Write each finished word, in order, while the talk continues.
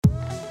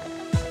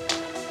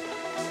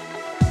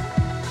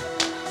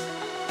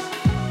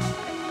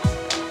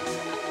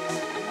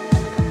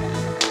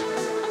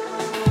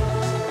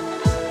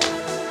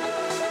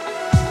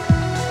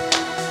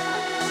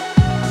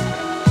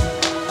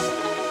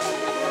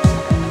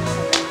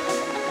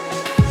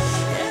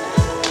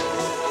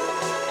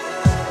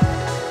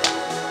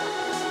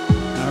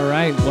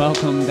right,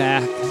 welcome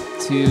back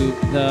to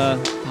the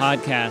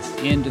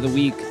podcast and to the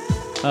week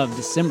of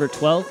December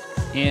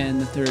 12th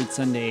and the third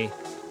Sunday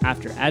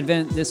after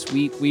Advent. This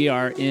week we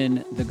are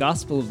in the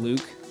Gospel of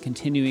Luke,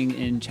 continuing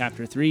in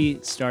chapter 3,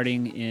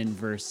 starting in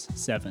verse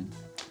 7.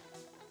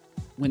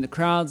 When the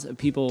crowds of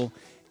people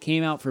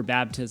came out for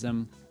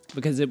baptism,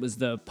 because it was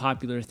the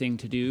popular thing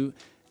to do,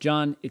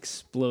 John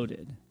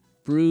exploded.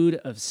 "Brood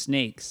of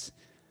snakes,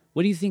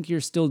 what do you think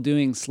you're still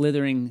doing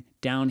slithering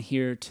down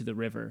here to the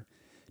river?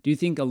 Do you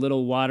think a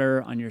little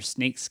water on your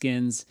snake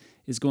skins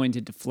is going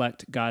to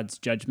deflect God's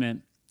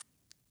judgment?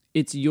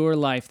 It's your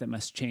life that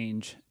must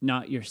change,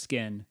 not your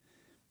skin.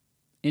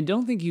 And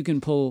don't think you can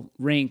pull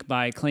rank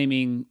by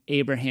claiming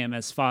Abraham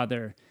as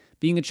father.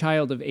 Being a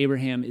child of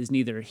Abraham is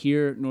neither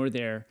here nor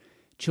there.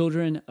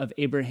 Children of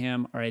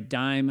Abraham are a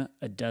dime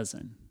a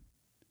dozen.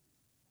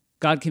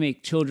 God can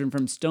make children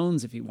from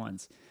stones if he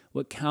wants.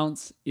 What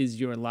counts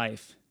is your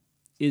life.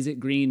 Is it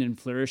green and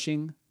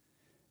flourishing?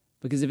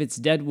 Because if it's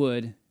dead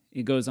wood,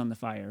 it goes on the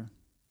fire."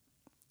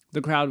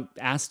 The crowd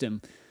asked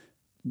him,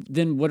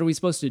 "Then what are we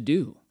supposed to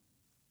do?"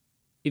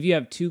 "If you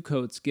have 2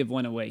 coats, give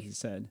one away," he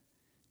said.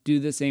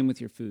 "Do the same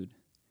with your food."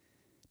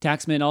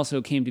 Taxmen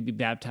also came to be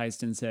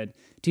baptized and said,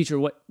 "Teacher,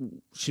 what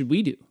should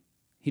we do?"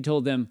 He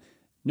told them,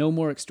 "No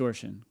more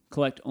extortion.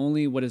 Collect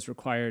only what is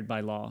required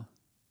by law."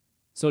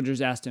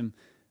 Soldiers asked him,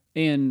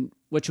 "And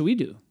what should we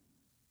do?"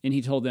 And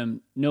he told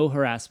them, "No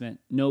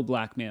harassment, no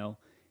blackmail,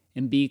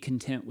 and be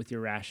content with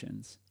your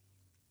rations."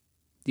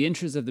 The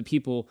interest of the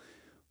people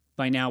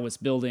by now was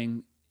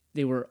building.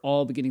 They were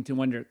all beginning to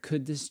wonder,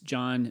 could this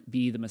John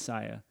be the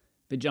Messiah?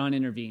 But John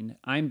intervened.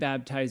 "I'm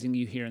baptizing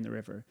you here in the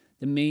river.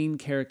 The main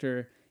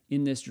character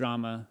in this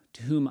drama,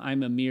 to whom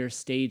I'm a mere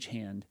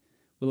stagehand,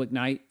 will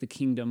ignite the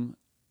kingdom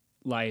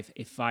life,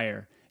 a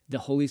fire, the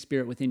Holy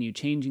Spirit within you,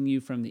 changing you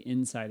from the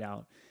inside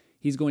out.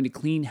 He's going to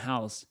clean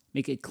house,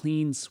 make a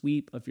clean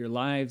sweep of your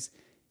lives.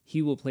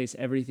 He will place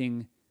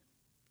everything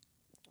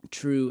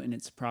true in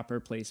its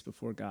proper place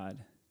before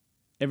God.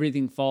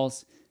 Everything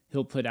false,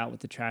 he'll put out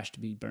with the trash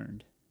to be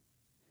burned."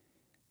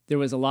 There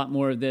was a lot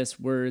more of this,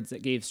 words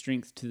that gave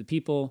strength to the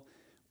people,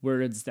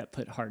 words that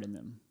put heart in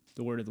them,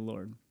 the word of the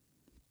Lord.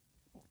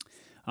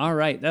 All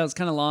right, that was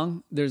kind of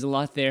long. There's a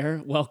lot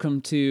there.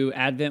 Welcome to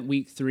Advent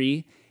Week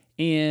 3.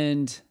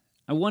 And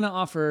I want to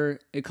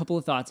offer a couple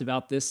of thoughts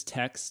about this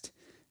text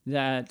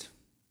that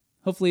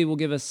hopefully will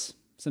give us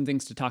some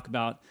things to talk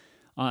about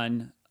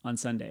on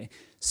Sunday.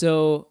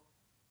 So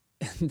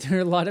there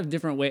are a lot of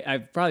different ways.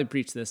 I've probably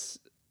preached this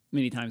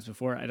many times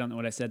before. I don't know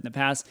what I said in the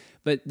past,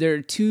 but there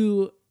are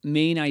 2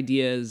 main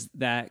ideas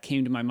that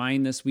came to my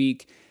mind this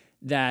week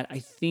that I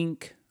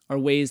think are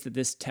ways that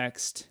this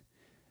text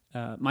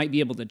might be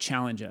able to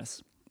challenge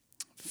us.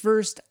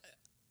 First,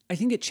 I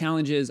think it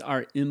challenges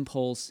our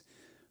impulse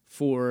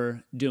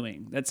for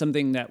doing. That's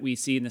something that we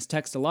see in this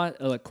text a lot,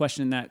 a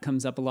question that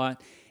comes up a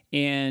lot,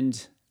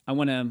 and I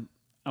want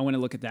to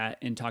look at that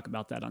and talk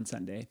about that on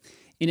Sunday.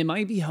 And it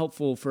might be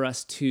helpful for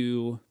us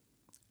to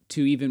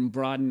even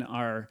broaden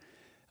our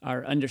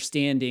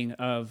understanding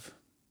of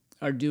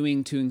our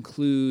doing to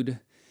include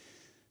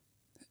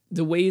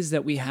the ways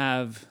that we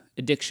have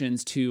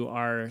addictions to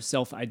our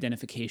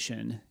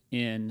self-identification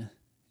in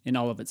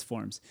all of its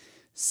forms.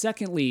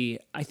 Secondly,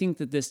 I think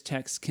that this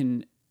text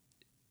can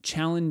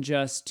challenge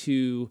us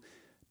to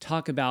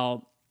talk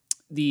about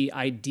the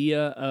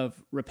idea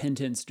of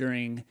repentance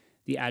during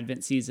the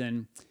Advent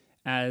season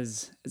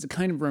as a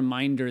kind of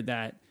reminder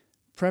that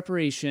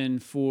preparation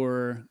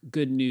for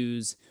good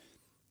news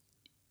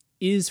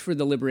is for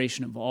the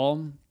liberation of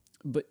all,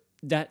 but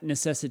that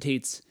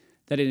necessitates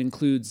that it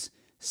includes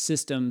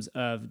systems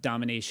of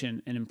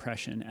domination and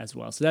oppression as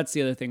well. So that's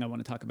the other thing I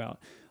want to talk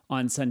about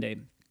on Sunday.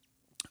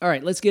 All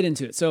right, let's get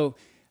into it. So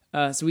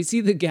we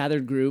see the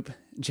gathered group.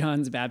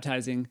 John's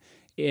baptizing,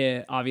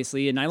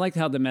 obviously, and I like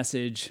how the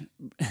message,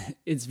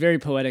 it's very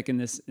poetic in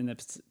this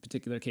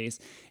particular case.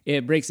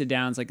 It breaks it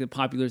down. It's like the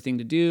popular thing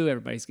to do.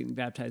 Everybody's getting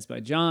baptized by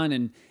John,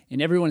 and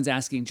everyone's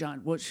asking,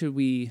 "John, what should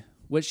we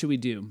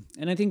do?"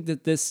 And I think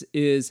that this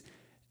is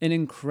an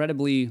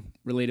incredibly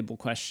relatable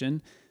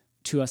question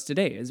to us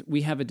today, as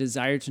we have a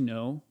desire to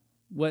know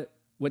what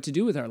to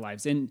do with our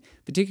lives. And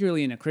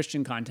particularly in a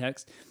Christian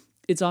context,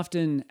 it's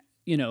often,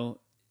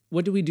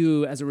 what do we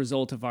do as a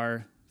result of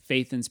our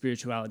faith and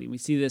spirituality? We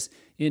see this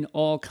in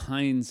all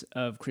kinds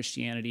of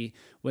Christianity,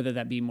 whether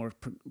that be more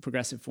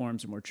progressive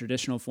forms or more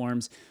traditional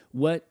forms.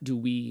 What do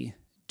we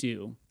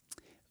do?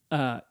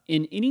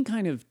 In any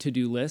kind of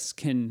to-do list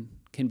can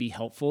be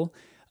helpful.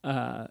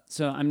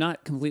 So I'm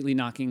not completely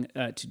knocking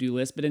a to-do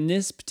list, but in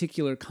this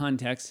particular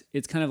context,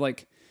 it's kind of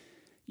like,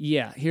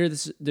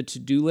 here's the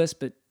to-do list,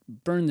 but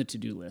burn the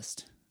to-do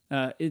list.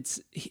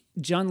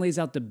 John lays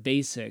out the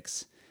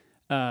basics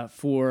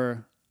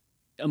for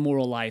a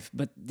moral life,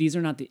 but these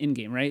are not the end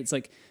game, right? It's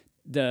like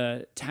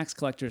the tax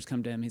collectors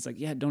come to him. He's like,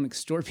 don't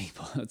extort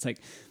people. It's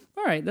like,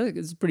 all right,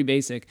 that's pretty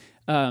basic.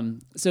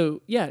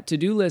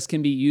 To-do lists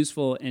can be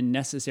useful and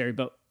necessary,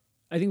 but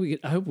I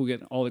hope we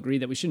can all agree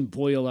that we shouldn't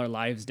boil our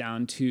lives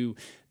down to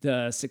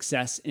the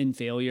success and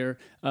failure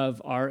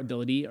of our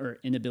ability or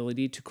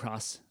inability to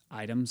cross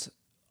items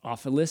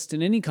off a list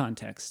in any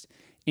context.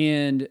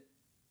 And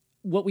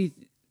what we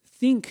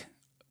think,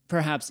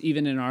 perhaps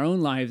even in our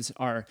own lives,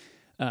 are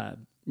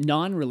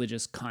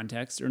non-religious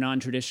contexts or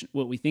non-tradition,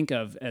 what we think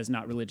of as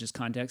not religious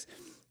contexts,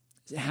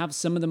 have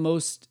some of the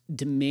most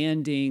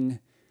demanding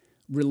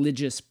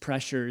religious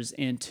pressures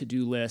and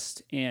to-do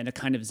list and a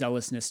kind of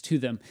zealousness to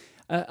them.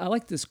 I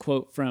like this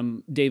quote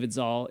from David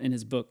Zoll in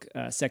his book,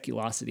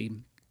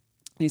 Seculosity.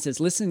 He says,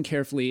 "Listen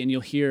carefully and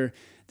you'll hear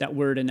that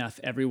word enough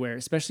everywhere,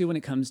 especially when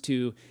it comes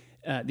to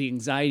the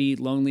anxiety,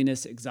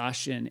 loneliness,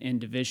 exhaustion,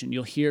 and division.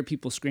 You'll hear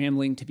people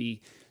scrambling to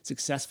be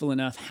successful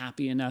enough,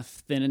 happy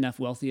enough, thin enough,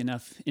 wealthy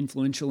enough,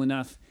 influential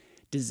enough,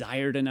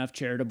 desired enough,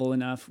 charitable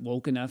enough,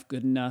 woke enough,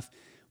 good enough.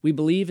 We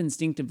believe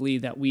instinctively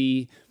that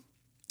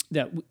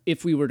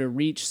if we were to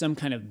reach some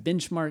kind of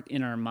benchmark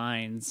in our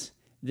minds,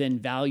 then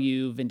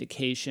value,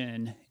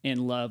 vindication,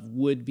 and love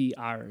would be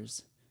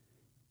ours.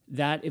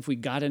 That if we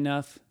got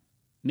enough,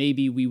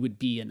 maybe we would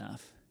be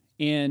enough."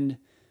 And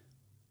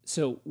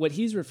so what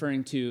he's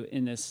referring to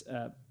in this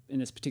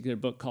particular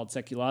book called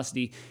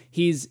Seculosity,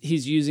 he's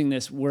using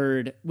this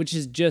word, which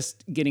is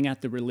just getting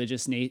at the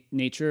religious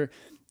nature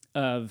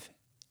of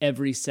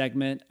every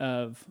segment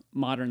of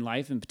modern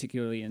life, and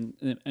particularly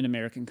in an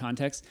American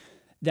context,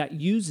 that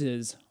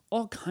uses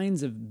all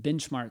kinds of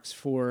benchmarks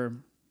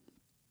for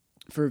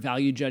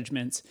value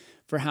judgments,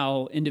 for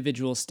how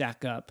individuals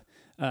stack up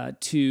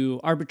to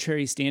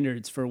arbitrary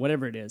standards for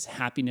whatever it is: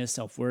 happiness,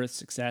 self-worth,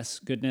 success,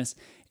 goodness.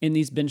 And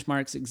these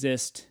benchmarks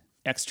exist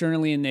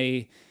externally, and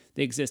they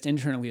exist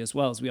internally as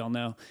well, as we all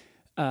know.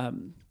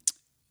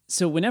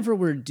 So whenever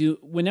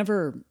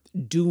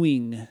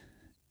doing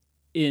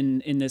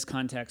in this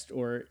context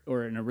or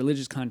in a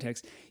religious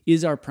context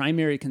is our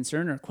primary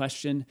concern or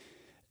question,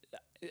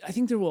 I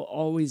think there will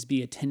always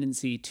be a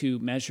tendency to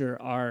measure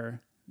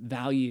our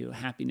value,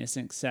 happiness,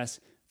 and success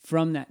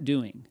from that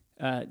doing.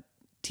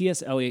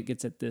 T.S. Eliot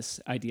gets at this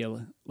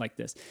idea like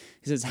this.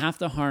 He says, "Half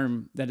the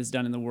harm that is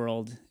done in the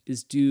world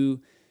is due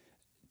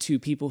to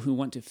people who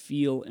want to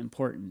feel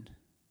important.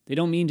 They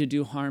don't mean to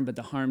do harm, but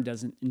the harm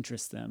doesn't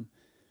interest them,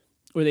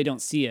 or they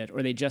don't see it,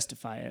 or they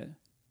justify it,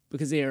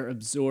 because they are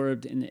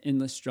absorbed in the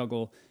endless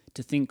struggle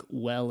to think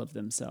well of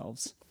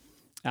themselves."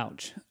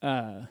 Ouch.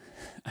 I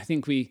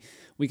think we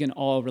can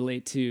all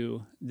relate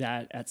to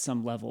that at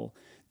some level,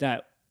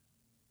 that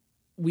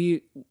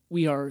we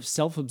are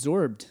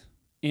self-absorbed.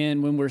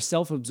 And when we're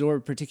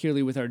self-absorbed,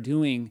 particularly with our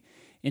doing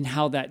and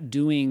how that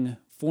doing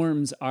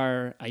forms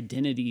our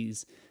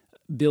identities,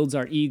 builds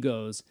our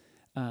egos,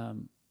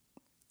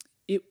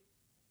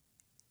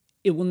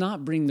 it will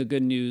not bring the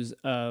good news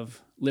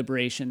of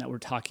liberation that we're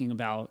talking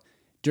about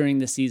during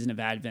the season of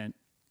Advent,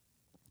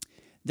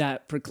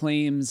 that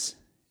proclaims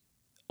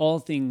all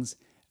things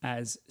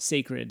as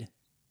sacred,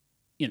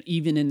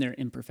 even in their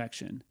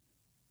imperfection.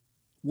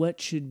 What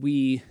should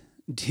we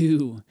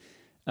do,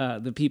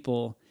 the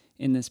people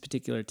in this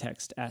particular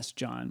text asked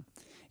John?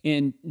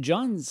 And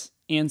John's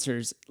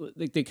answers,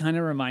 they kind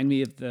of remind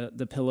me of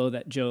the pillow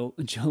that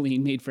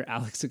Jolene made for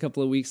Alex a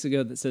couple of weeks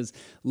ago that says,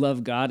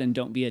 "Love God and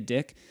don't be a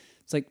dick."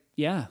 It's like,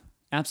 yeah,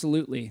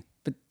 absolutely.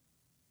 But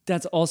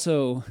that's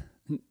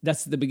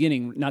the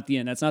beginning, not the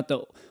end. That's not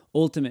the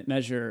ultimate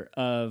measure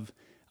of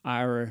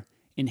our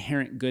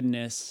inherent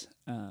goodness,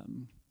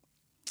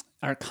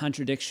 our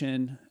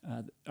contradiction,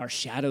 our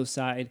shadow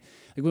side.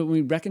 Like when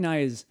we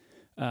recognize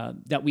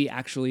that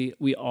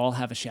we all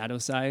have a shadow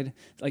side,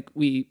 like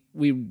we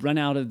run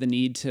out of the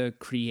need to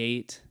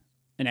create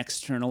an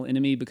external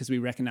enemy because we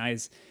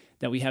recognize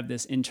that we have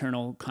this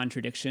internal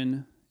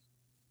contradiction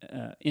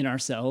in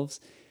ourselves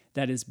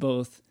that is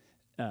both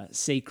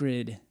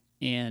sacred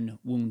and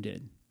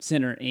wounded,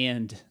 sinner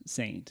and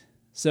saint.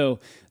 So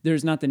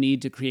there's not the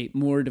need to create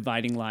more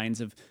dividing lines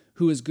of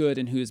who is good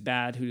and who is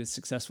bad, who is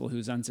successful, who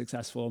is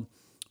unsuccessful,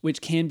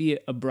 which can be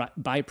a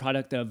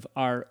byproduct of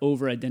our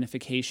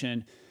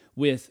over-identification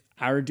with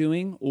our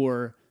doing,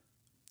 or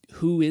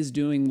who is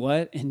doing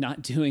what and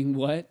not doing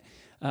what.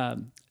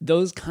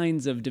 Those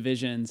kinds of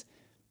divisions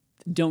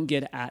don't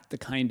get at the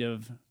kind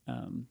of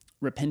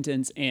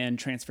repentance and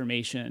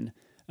transformation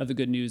of the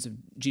good news of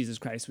Jesus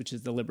Christ, which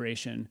is the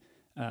liberation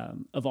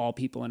of all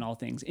people and all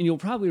things. And you'll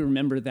probably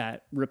remember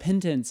that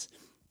repentance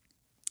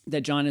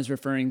that John is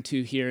referring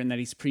to here and that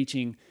he's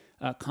preaching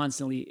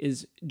constantly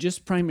is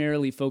just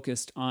primarily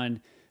focused on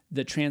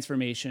the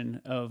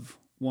transformation of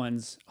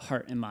one's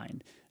heart and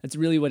mind. That's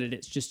really what it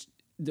is. Just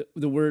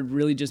the word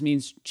really just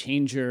means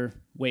change your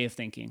way of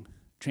thinking,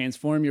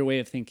 transform your way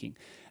of thinking.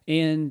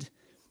 And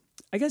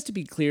I guess to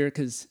be clear,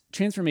 because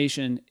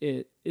transformation,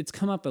 it's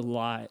come up a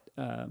lot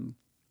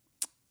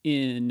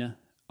in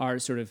our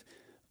sort of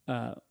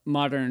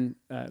modern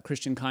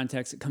Christian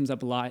context. It comes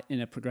up a lot in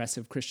a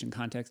progressive Christian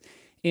context.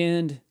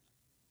 And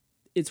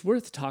it's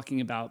worth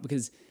talking about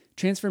because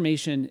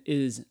transformation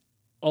is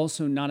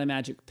also not a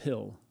magic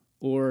pill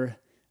or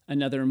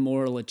another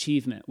moral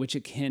achievement, which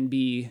it can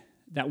be.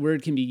 That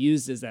word can be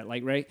used as that,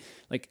 like, right?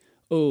 Like,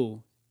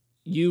 oh,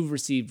 you've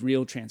received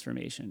real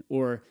transformation,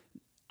 or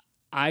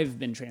I've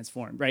been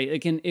transformed, right?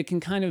 It can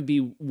kind of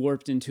be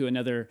warped into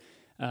another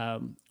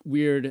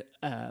weird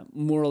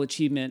moral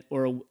achievement,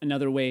 or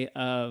another way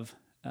of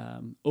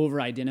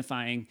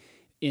over-identifying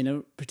in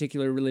a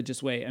particular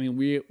religious way. I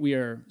mean, we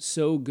are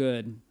so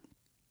good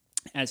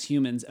as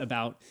humans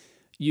about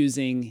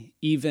using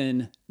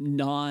even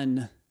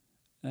non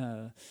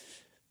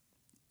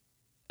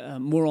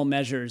moral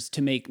measures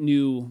to make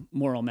new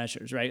moral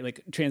measures, right?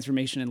 Like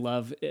transformation in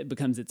love, it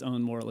becomes its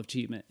own moral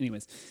achievement.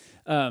 Anyways,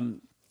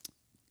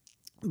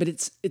 but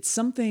it's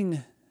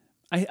something,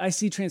 I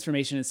see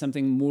transformation as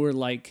something more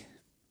like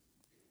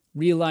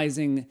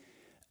realizing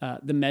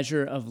the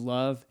measure of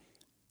love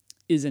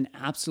is an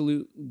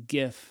absolute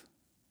gift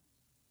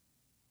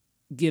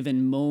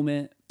given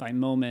moment by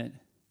moment,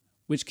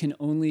 which can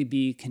only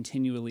be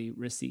continually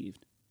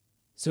received.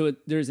 So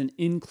there's an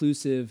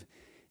inclusive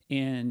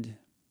and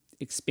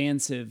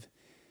expansive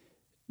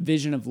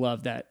vision of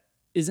love that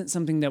isn't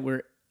something that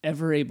we're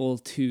ever able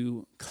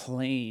to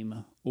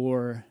claim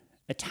or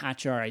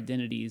attach our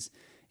identities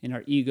and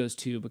our egos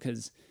to,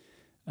 because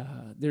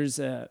there's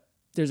a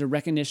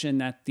recognition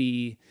that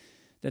the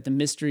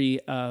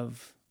mystery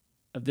of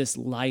this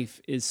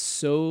life is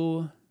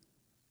so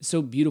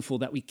beautiful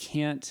that we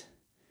can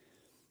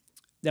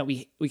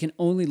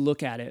only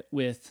look at it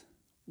with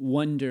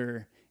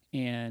wonder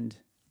and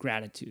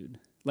gratitude.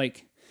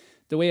 Like,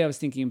 the way I was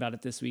thinking about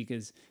it this week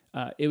is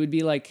it would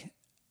be like,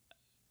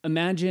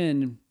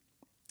 imagine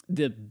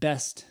the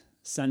best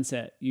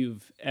sunset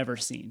you've ever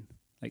seen.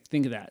 Like,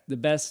 think of that.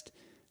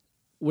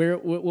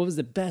 What was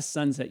the best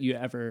sunset you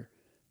ever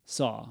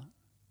saw?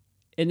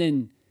 And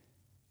then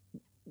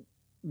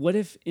what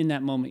if in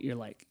that moment you're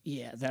like,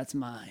 yeah, that's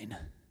mine?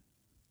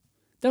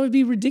 That would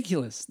be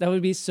ridiculous. That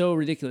would be so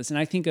ridiculous. And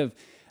I think of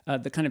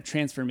the kind of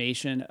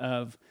transformation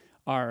of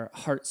our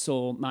heart,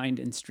 soul, mind,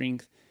 and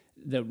strength,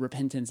 the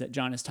repentance that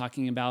John is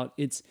talking about.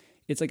 It's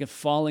like a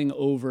falling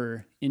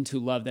over into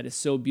love that is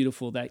so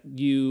beautiful that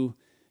you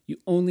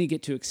only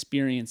get to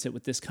experience it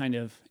with this kind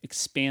of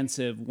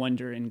expansive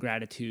wonder and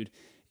gratitude.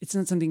 It's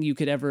not something you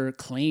could ever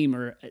claim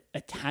or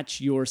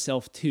attach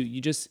yourself to.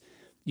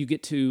 You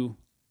get to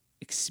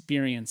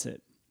experience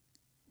it.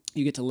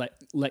 You get to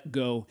let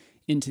go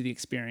into the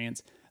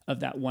experience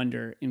of that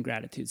wonder and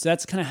gratitude. So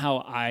that's kind of how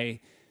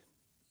I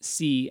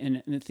see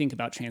and think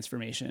about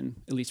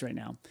transformation, at least right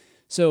now.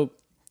 So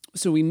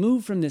we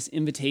move from this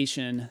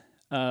invitation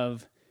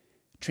of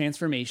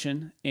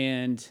transformation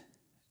and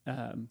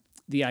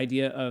the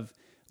idea of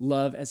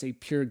love as a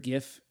pure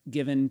gift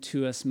given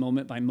to us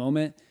moment by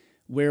moment,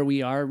 where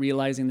we are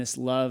realizing this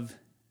love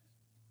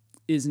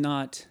is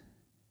not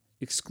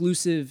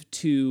exclusive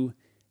to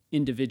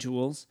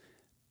individuals,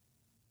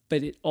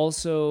 but it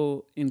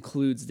also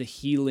includes the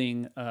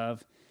healing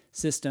of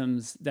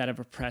systems that have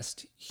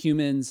oppressed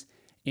humans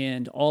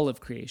and all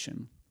of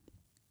creation.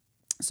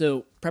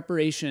 So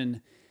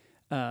preparation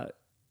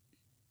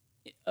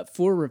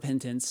for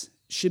repentance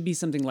should be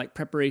something like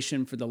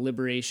preparation for the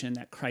liberation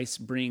that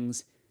Christ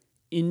brings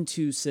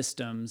into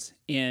systems,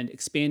 and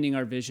expanding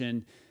our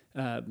vision,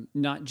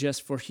 not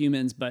just for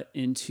humans, but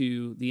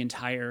into the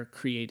entire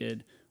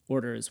created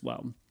order as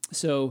well.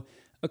 So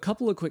a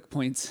couple of quick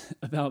points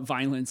about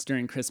violence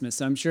during Christmas.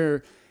 So I'm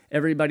sure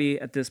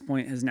everybody at this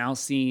point has now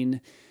seen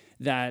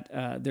that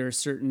there are a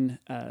certain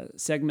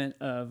segment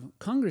of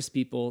Congress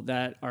people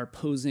that are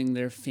posing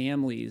their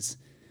families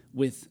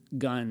with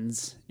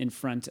guns in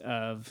front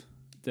of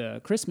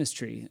the Christmas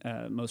tree.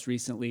 Most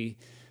recently,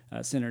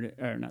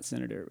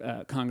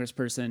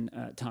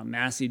 Congressperson Tom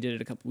Massey did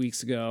it a couple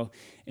weeks ago,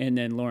 and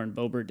then Lauren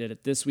Boebert did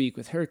it this week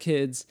with her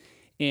kids.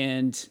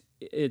 And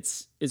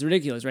it's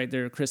ridiculous, right?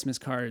 There are Christmas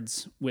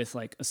cards with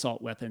like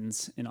assault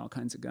weapons and all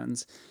kinds of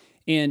guns.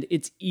 And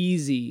it's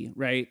easy,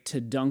 right,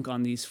 to dunk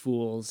on these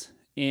fools.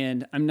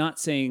 And I'm not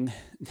saying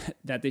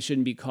that they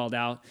shouldn't be called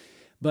out,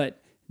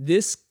 but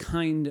this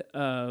can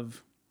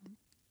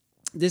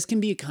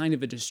be kind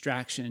of a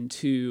distraction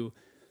to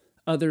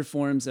other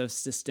forms of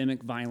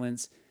systemic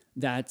violence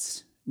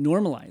that's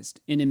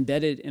normalized and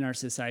embedded in our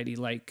society,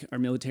 like our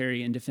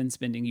military and defense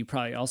spending. You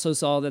probably also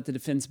saw that the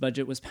defense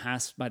budget was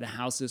passed by the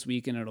House this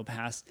week, and it'll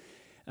pass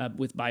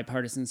with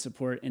bipartisan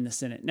support in the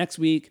Senate next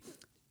week.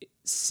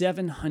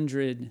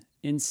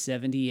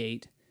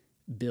 $778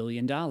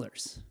 billion.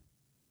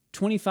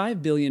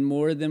 $25 billion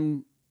more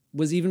than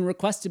was even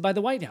requested by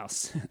the White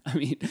House. I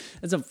mean,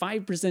 that's a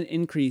 5%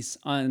 increase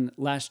on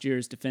last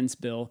year's defense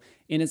bill,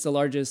 and it's the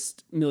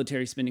largest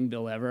military spending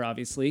bill ever,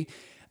 obviously.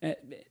 I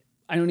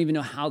don't even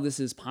know how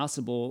this is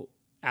possible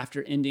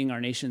after ending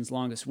our nation's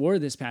longest war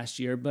this past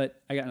year,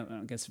 but I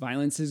guess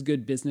violence is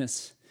good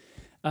business.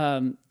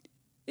 On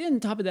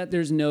top of that,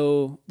 there's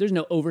no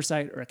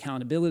oversight or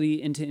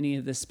accountability into any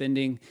of this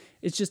spending.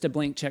 It's just a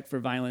blank check for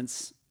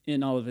violence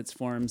in all of its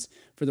forms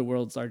for the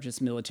world's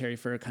largest military,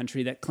 for a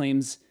country that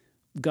claims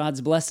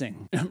God's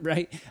blessing,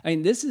 right? I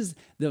mean, this is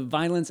the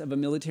violence of a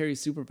military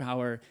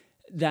superpower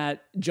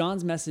that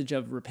John's message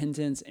of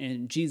repentance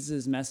and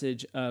Jesus'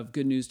 message of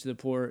good news to the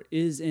poor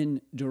is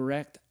in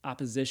direct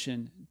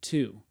opposition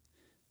to.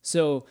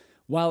 So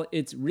while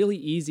it's really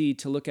easy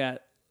to look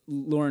at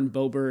Lauren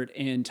Boebert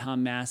and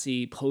Tom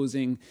Massey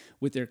posing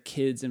with their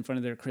kids in front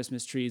of their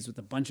Christmas trees with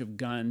a bunch of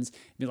guns,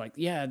 and be like,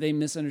 yeah, they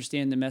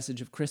misunderstand the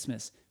message of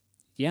Christmas.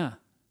 Yeah.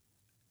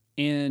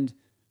 And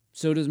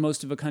so does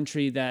most of a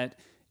country that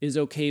is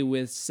okay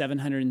with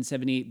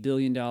 $778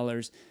 billion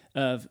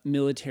of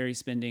military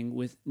spending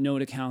with no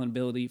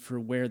accountability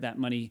for where that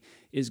money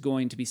is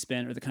going to be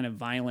spent or the kind of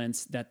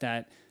violence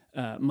that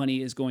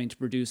money is going to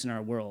produce in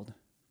our world.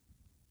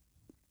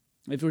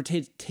 If we're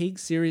to take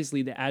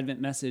seriously the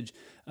Advent message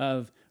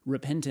of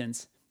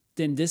repentance,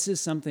 then this is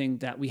something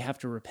that we have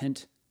to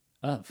repent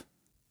of.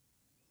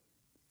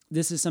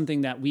 This is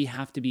something that we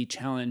have to be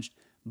challenged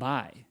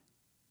by.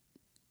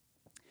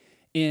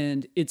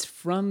 And it's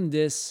from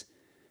this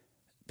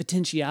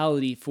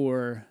potentiality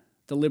for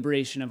the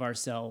liberation of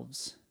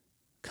ourselves,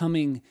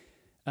 coming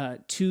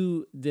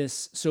to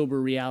this sober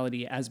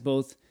reality as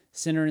both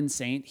sinner and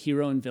saint,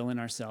 hero and villain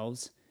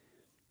ourselves.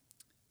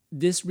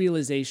 This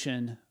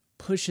realization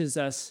pushes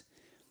us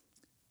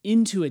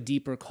into a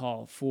deeper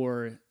call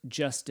for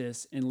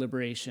justice and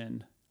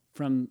liberation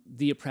from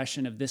the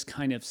oppression of this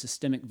kind of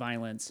systemic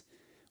violence,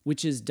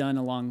 which is done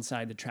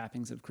alongside the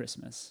trappings of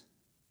Christmas.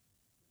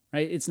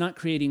 Right? It's not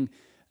creating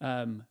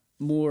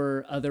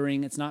more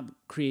othering. It's not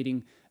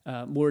creating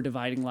more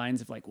dividing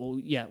lines of like, well,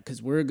 yeah,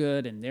 because we're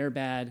good and they're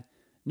bad.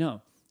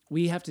 No,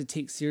 we have to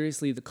take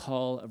seriously the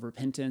call of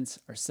repentance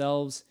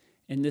ourselves,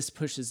 and this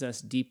pushes us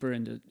deeper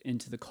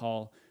into the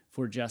call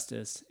for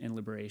justice and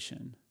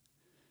liberation.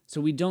 So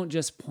we don't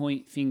just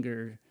point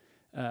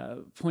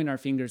our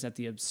fingers at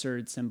the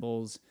absurd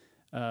symbols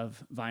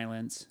of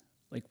violence.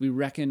 Like, we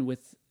reckon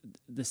with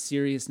the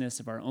seriousness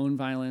of our own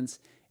violence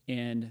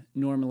and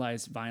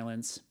normalize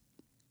violence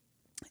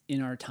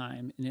in our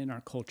time and in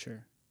our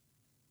culture.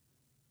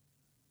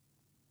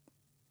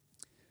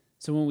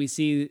 So when we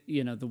see,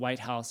 the White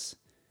House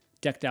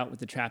decked out with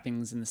the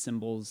trappings and the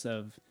symbols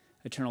of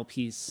eternal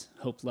peace,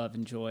 hope, love,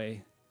 and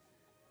joy,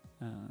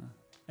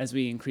 as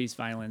we increase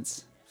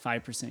violence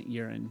 5%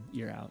 year in,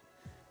 year out,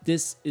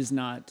 this is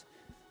not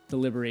the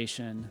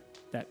liberation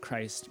that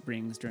Christ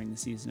brings during the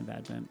season of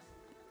Advent.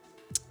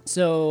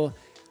 So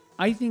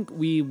I think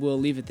we will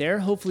leave it there.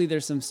 Hopefully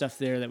there's some stuff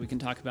there that we can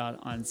talk about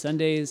on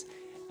Sundays,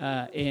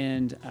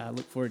 and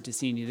look forward to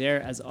seeing you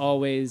there. As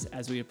always,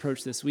 as we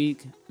approach this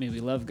week, may we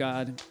love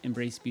God,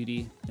 embrace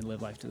beauty, and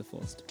live life to the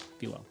fullest.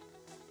 Be well.